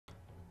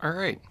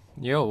Alright,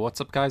 yo,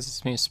 what's up guys,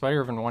 it's me,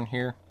 Spider-One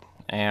here,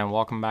 and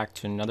welcome back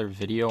to another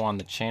video on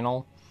the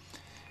channel.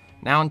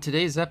 Now in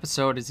today's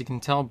episode, as you can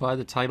tell by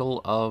the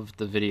title of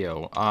the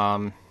video,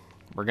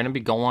 we're going to be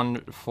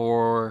going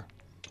for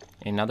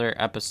another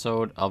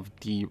episode of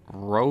the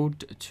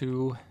Road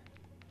to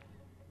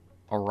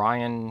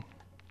Orion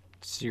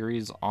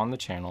series on the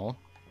channel.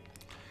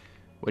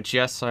 Which,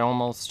 yes, I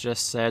almost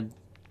just said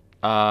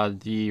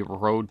the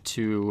Road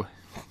to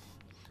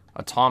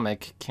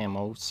Atomic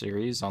camo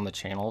series on the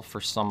channel for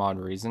some odd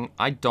reason.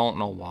 I don't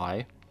know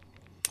why,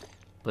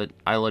 but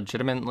I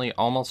legitimately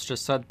almost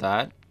just said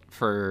that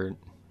for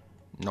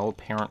no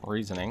apparent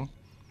reasoning.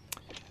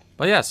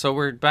 But yeah, so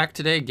we're back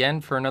today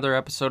again for another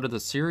episode of the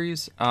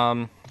series.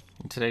 In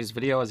today's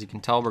video, as you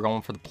can tell, we're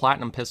going for the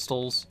Platinum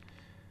Pistols,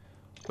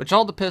 which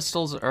all the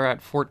pistols are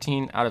at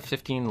 14 out of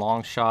 15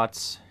 long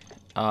shots.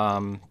 If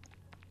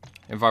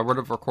I would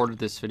have recorded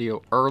this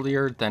video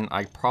earlier, then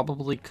I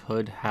probably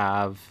could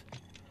have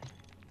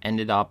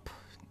ended up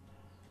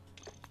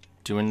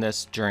doing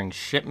this during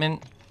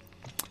shipment,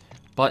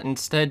 but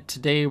instead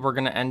today we're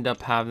gonna end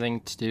up having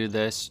to do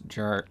this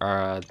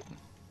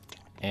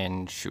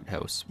in Shoot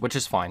House, which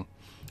is fine.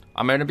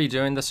 I'm gonna be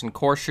doing this in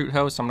Core Shoot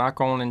House. I'm not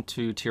going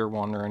into Tier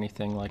 1 or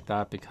anything like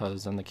that,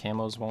 because then the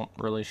camos won't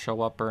really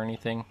show up or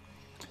anything,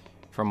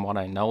 from what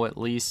I know at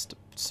least.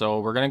 So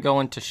we're gonna go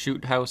into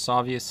Shoot House,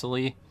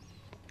 obviously.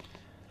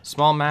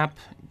 Small map,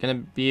 gonna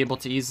be able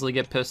to easily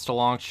get pistol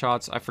long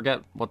shots. I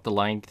forget what the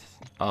length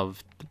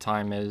of the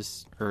time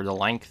is, or the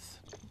length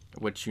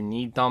which you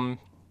need them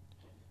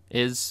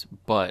is,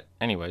 but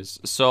anyways,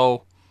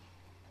 so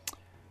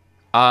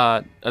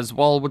as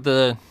well with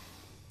the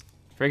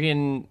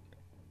friggin'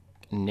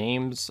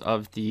 names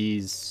of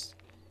these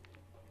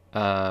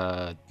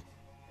for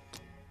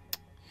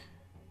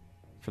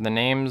the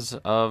names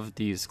of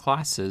these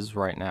classes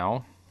right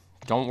now,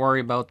 don't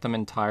worry about them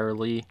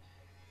entirely.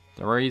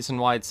 The reason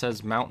why it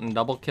says mountain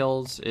double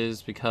kills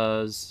is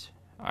because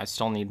I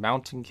still need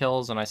mountain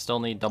kills and I still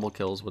need double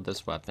kills with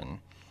this weapon.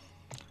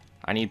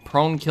 I need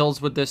prone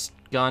kills with this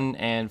gun,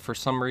 and for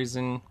some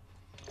reason,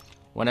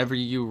 whenever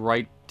you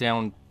write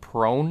down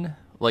prone,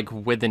 like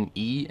with an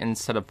E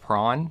instead of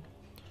prawn,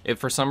 it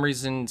for some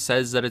reason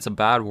says that it's a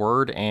bad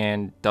word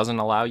and doesn't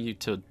allow you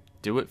to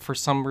do it for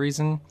some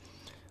reason.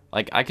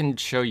 Like, I can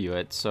show you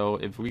it. So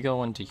if we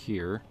go into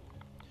here,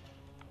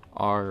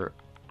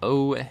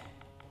 R-O-N-E,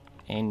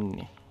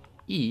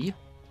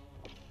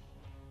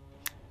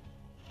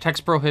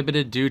 text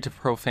prohibited due to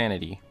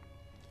profanity.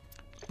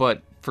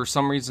 But for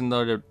some reason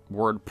the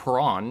word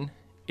prawn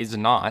is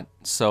not,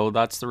 so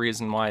that's the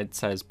reason why it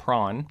says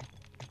prawn.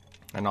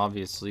 And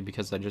obviously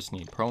because I just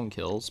need prone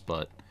kills,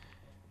 but...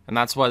 And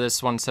that's why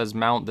this one says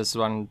mount, this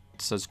one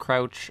says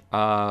crouch.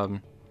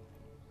 And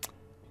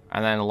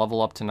then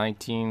level up to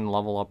 19,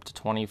 level up to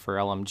 20 for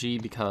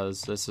LMG,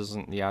 because this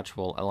isn't the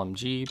actual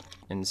LMG.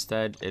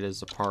 Instead, it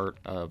is a part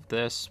of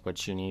this,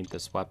 which you need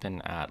this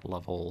weapon at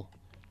level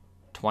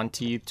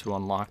 20 to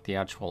unlock the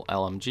actual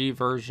LMG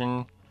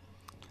version.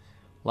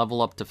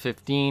 Level up to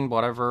 15,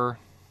 whatever.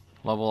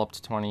 Level up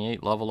to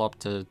 28, level up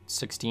to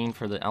 16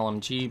 for the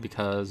LMG,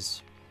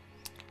 because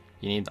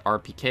you need the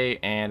RPK,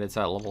 and it's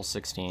at level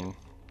 16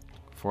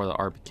 for the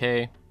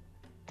RPK.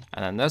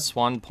 And then this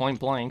one, point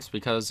blanks,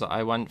 because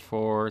I went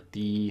for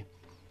the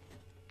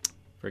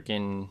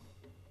freaking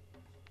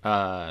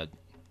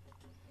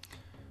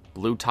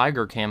blue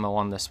tiger camo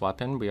on this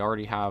weapon. We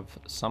already have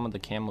some of the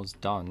camos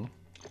done.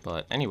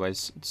 But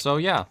anyways, so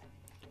yeah.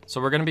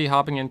 So we're going to be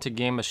hopping into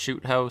game of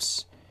Shoot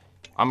House.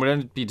 I'm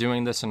going to be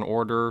doing this in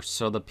order.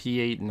 So the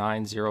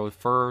P890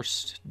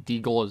 first,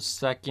 Deagle is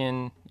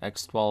second,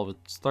 X12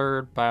 is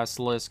third,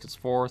 Basilisk is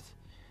fourth.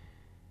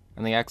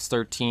 And the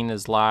X13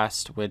 is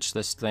last, which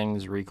this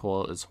thing's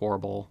recoil is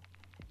horrible.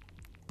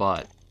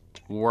 But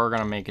we're going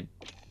to make it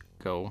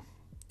go.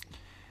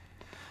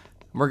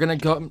 We're going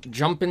to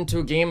jump into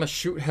a game of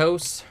Shoot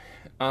House.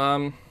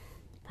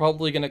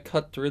 Probably going to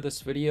cut through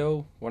this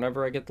video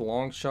whenever I get the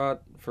long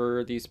shot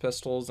for these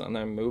pistols and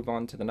then move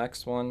on to the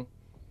next one.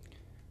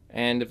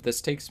 And if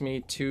this takes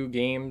me 2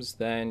 games,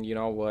 then you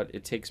know what?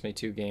 It takes me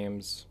 2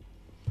 games.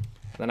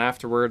 Then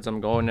afterwards, I'm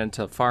going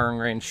into firing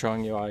range,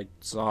 showing you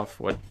off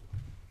what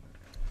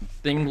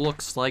thing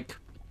looks like.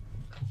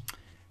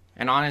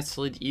 And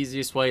honestly, the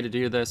easiest way to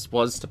do this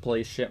was to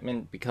play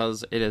shipment,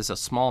 because it is a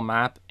small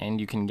map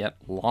and you can get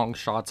long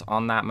shots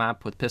on that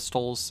map with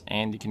pistols,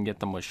 and you can get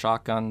them with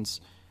shotguns,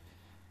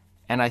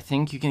 and I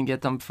think you can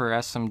get them for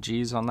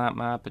SMGs on that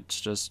map. It's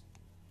just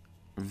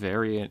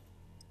very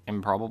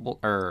improbable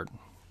or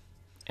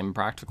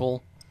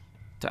impractical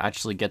to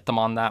actually get them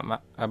on that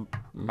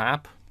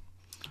map.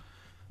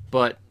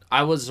 But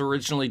I was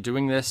originally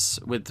doing this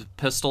with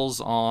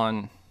pistols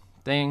on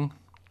thing,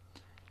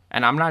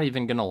 and I'm not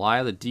even gonna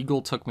lie, the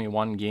Deagle took me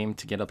 1 game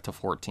to get up to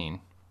 14.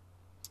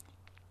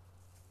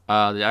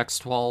 The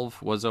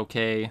X12 was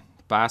okay.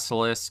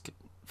 Basilisk,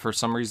 for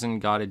some reason,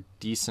 got a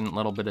decent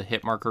little bit of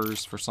hit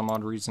markers for some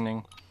odd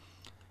reasoning.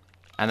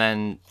 And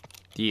then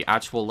the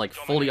actual, like,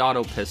 fully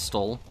auto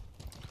pistol,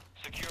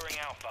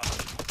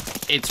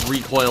 its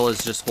recoil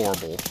is just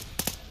horrible.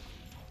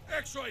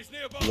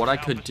 What I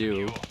could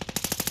do...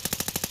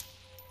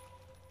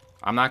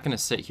 I'm not going to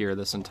sit here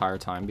this entire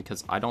time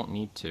because I don't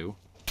need to.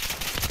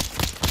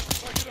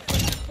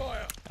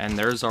 And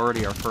there's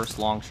already our first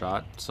long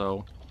shot,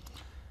 so...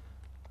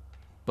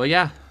 But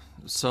yeah,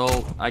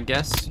 so I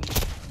guess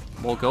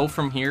we'll go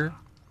from here.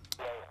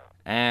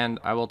 And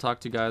I will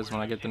talk to you guys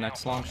when I get the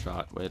next long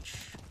shot, which...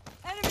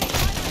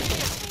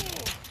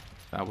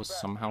 That was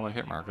somehow a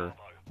hit marker.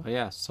 But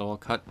yeah, so I'll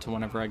cut to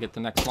whenever I get the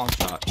next long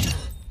shot.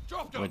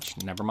 Which,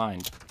 never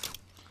mind.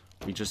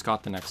 We just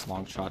got the next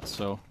long shot,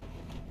 so...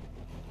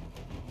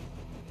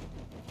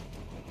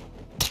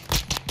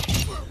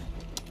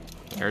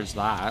 There's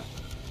that.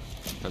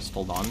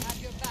 Pistol done.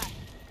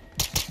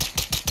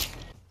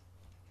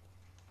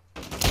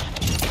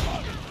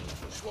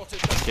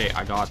 Okay,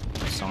 I got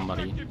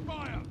somebody.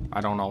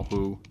 I don't know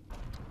who.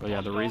 But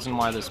yeah, the reason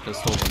why this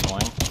pistol is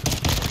annoying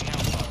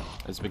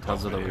is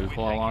because of the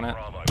recoil on it.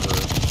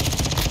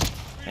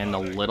 And the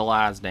little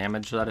ass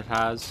damage that it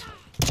has.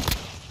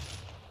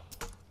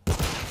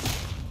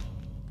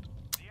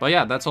 But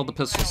yeah, that's all the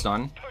pistol's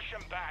done.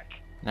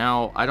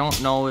 Now, I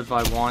don't know if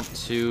I want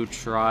to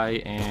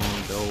try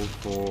and go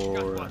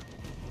for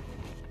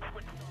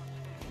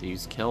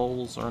these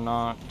kills or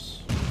not.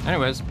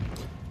 Anyways,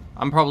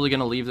 I'm probably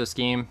going to leave this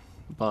game,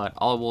 but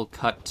I will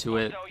cut to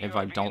it if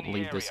I don't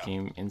leave this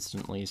game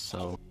instantly.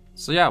 So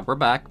yeah, we're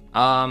back.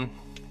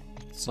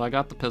 So I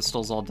got the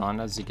pistols all done,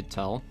 as you could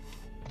tell.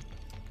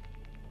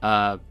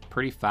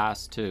 Pretty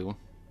fast too,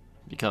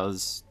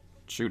 because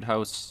Shoot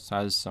House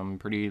has some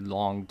pretty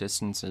long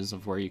distances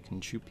of where you can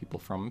shoot people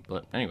from.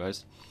 But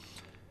anyways,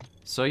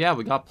 so yeah,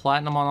 we got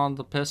platinum on all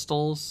the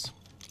pistols.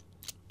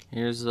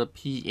 Here's the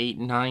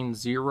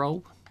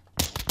P890.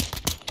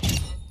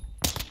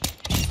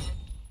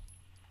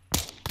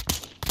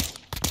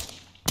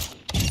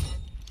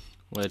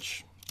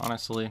 Which,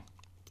 honestly,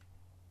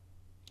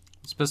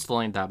 this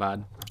pistol ain't that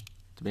bad,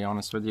 to be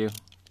honest with you.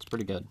 It's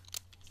pretty good.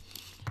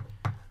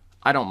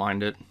 I don't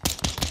mind it.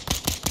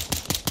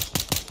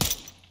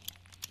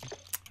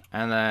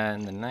 And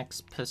then the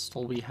next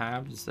pistol we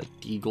have is the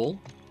Deagle.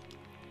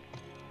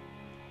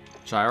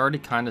 Which I already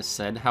kind of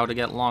said how to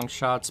get long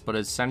shots, but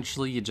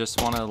essentially you just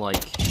want to,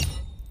 like,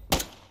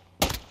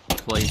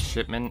 play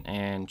shipment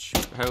and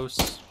shoot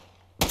house.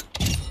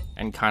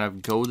 And kind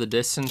of go the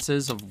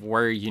distances of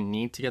where you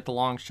need to get the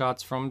long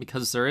shots from,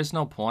 because there is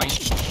no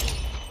point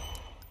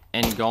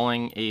in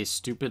going a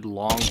stupid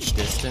long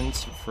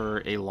distance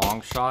for a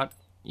long shot,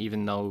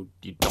 even though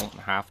you don't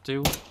have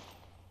to.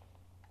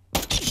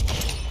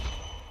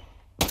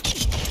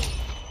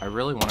 I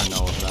really want to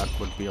know if that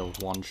would be a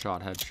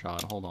one-shot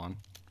headshot. Hold on.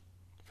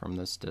 From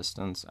this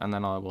distance, and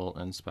then I will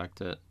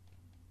inspect it.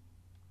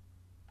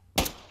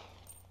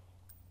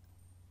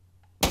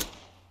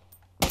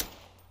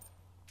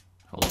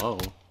 Hello?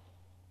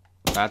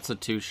 That's a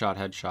two-shot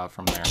headshot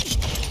from there.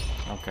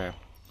 Okay.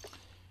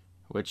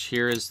 Which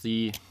here is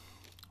the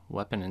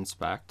weapon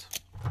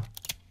inspect.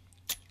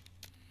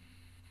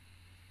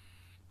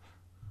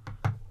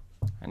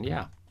 And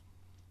yeah.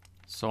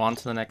 So on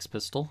to the next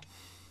pistol.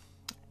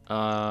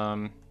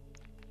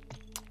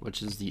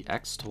 Which is the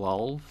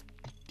X12.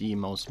 The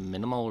most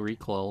minimal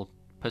recoil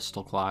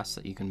pistol class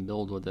that you can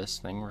build with this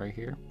thing right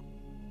here.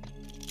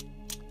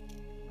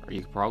 Or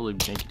you could probably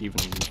make it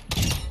even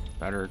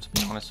better, to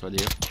be honest with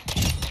you.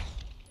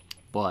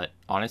 But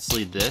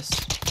honestly, this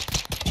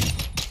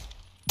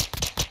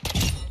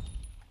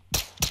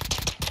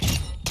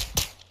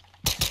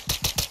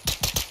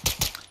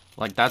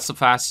like, that's the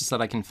fastest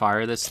that I can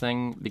fire this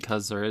thing,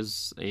 because there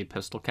is a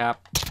pistol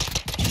cap.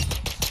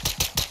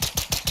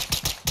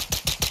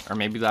 Or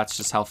maybe that's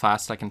just how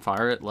fast I can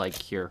fire it, like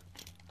here.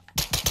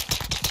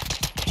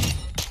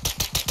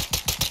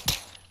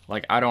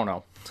 Like, I don't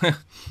know.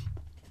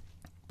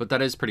 But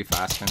that is pretty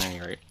fast at any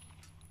rate.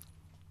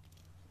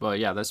 But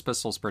yeah, this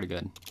pistol's pretty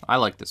good. I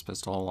like this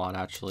pistol a lot,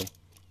 actually.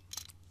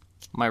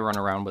 Might run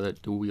around with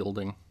it, dual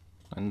wielding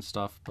and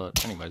stuff,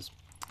 but anyways.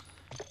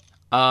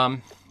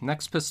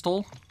 Next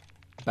pistol,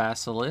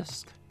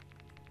 Basilisk.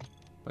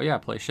 But yeah,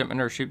 play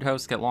shipment or shoot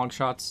house, get long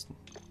shots.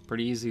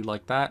 Pretty easy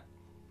like that.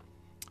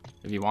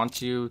 If you want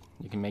to,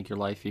 you can make your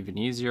life even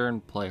easier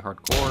and play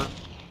hardcore.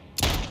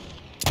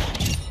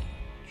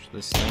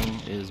 This thing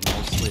is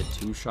mostly a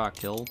two-shot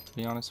kill, to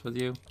be honest with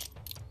you.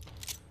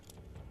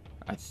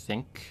 I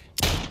think.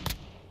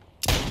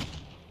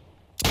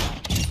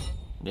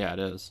 Yeah, it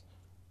is.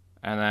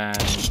 And then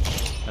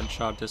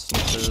headshot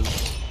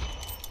distances.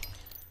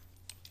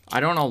 I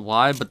don't know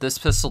why, but this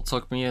pistol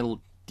took me a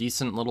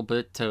decent little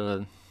bit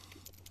to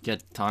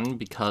get done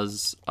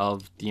because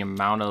of the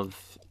amount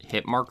of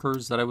hit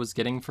markers that I was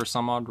getting for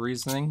some odd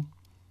reasoning.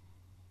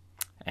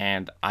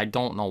 And I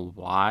don't know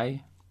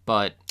why,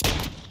 but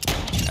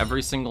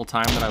every single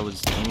time that I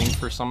was aiming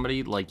for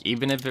somebody, like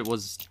even if I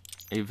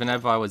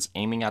was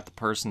aiming at the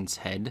person's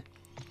head,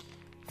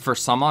 for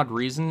some odd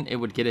reason it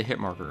would get a hit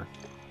marker.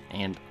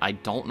 And I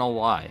don't know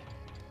why.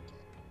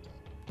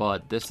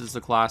 But this is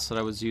the class that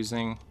I was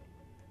using.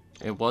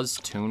 It was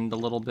tuned a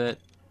little bit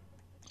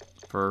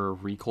for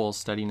recoil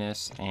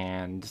steadiness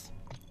and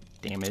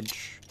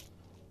damage.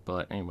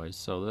 But anyways,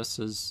 so this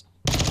is...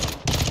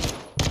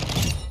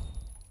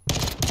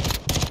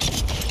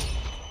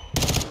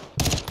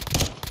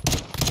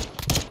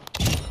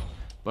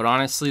 But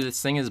honestly,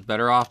 this thing is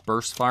better off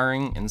burst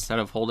firing instead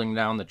of holding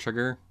down the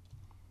trigger.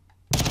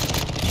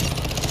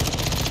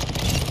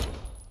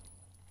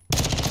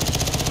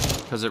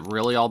 Because it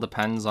really all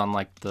depends on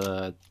like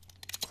the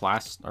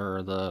class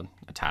or the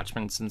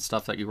attachments and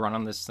stuff that you run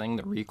on this thing.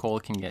 The recoil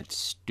can get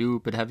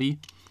stupid heavy.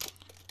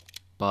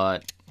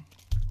 But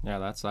yeah,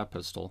 that's that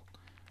pistol.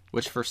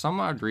 Which for some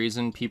odd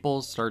reason,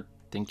 people start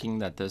thinking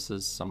that this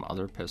is some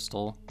other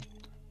pistol.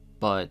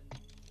 But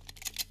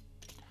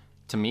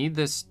to me,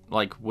 this,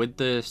 like, with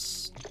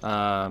this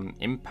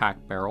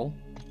impact barrel,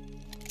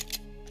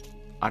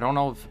 I don't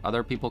know if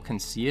other people can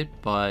see it,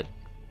 but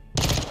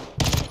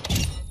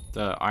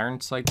the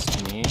iron sights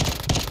to me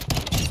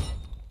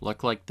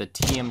look like the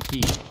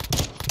TMP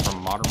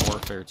from Modern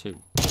Warfare 2.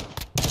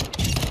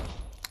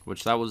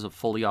 Which that was a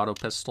fully auto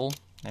pistol,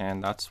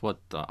 and that's what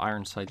the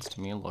iron sights to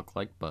me look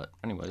like, but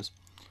anyways.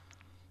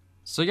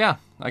 So yeah,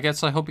 I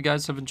guess I hope you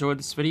guys have enjoyed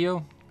this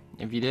video.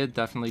 If you did,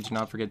 definitely do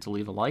not forget to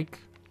leave a like.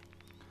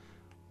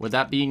 With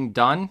that being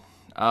done,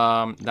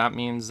 that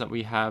means that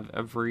we have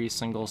every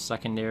single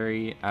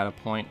secondary at a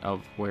point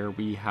of where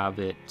we have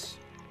it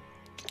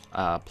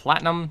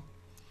platinum.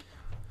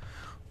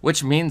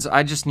 Which means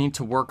I just need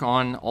to work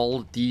on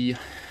all the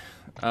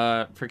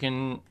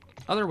freaking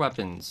other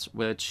weapons,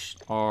 which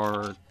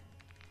are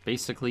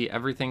basically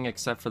everything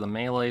except for the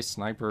melee,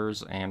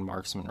 snipers, and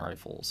marksman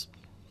rifles.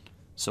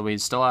 So we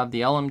still have the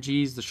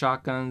LMGs, the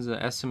shotguns, the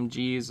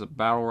SMGs, the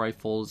battle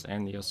rifles,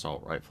 and the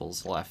assault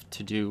rifles left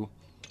to do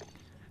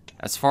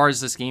as far as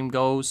this game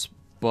goes,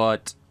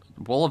 but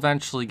we'll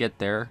eventually get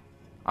there.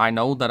 I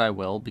know that I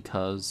will,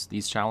 because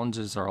these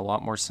challenges are a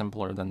lot more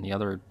simpler than the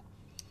other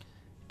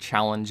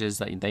challenges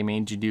that they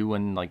made you do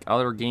in like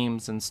other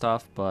games and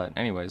stuff. But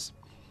anyways,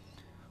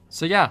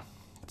 so yeah,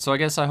 so I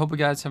guess I hope you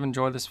guys have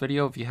enjoyed this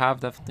video. If you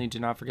have, definitely do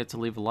not forget to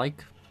leave a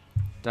like.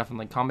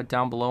 Definitely comment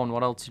down below on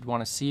what else you'd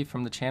want to see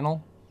from the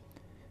channel,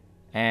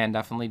 and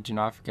definitely do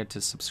not forget to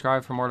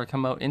subscribe for more to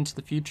come out into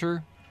the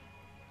future,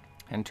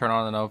 and turn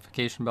on the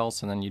notification bell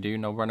so then you do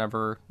know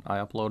whenever I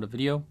upload a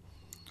video.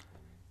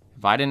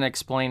 If I didn't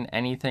explain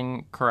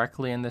anything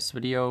correctly in this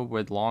video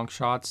with long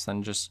shots,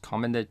 then just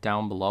comment it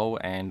down below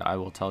and I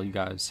will tell you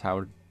guys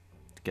how to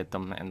get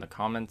them in the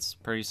comments.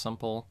 Pretty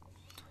simple.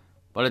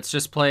 But it's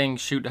just playing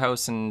shoot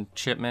house and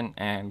shipment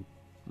and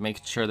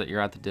making sure that you're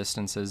at the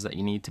distances that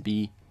you need to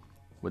be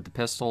with the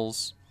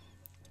pistols,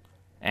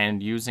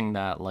 and using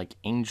that like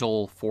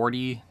Angel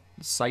 40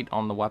 sight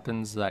on the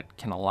weapons that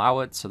can allow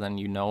it, so then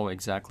you know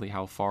exactly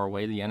how far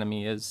away the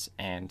enemy is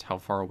and how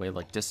far away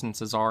like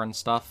distances are and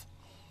stuff.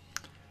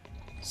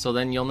 So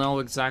then you'll know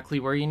exactly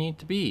where you need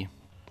to be.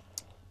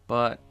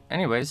 But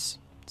anyways,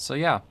 so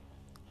yeah,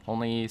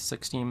 only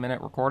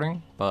 16-minute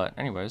recording, but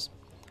anyways,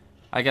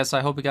 I guess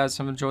I hope you guys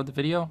have enjoyed the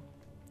video.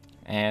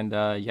 And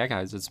yeah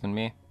guys, it's been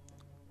me,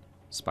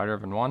 Spider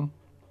Evan 1,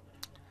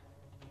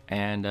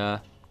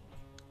 and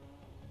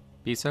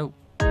peace out.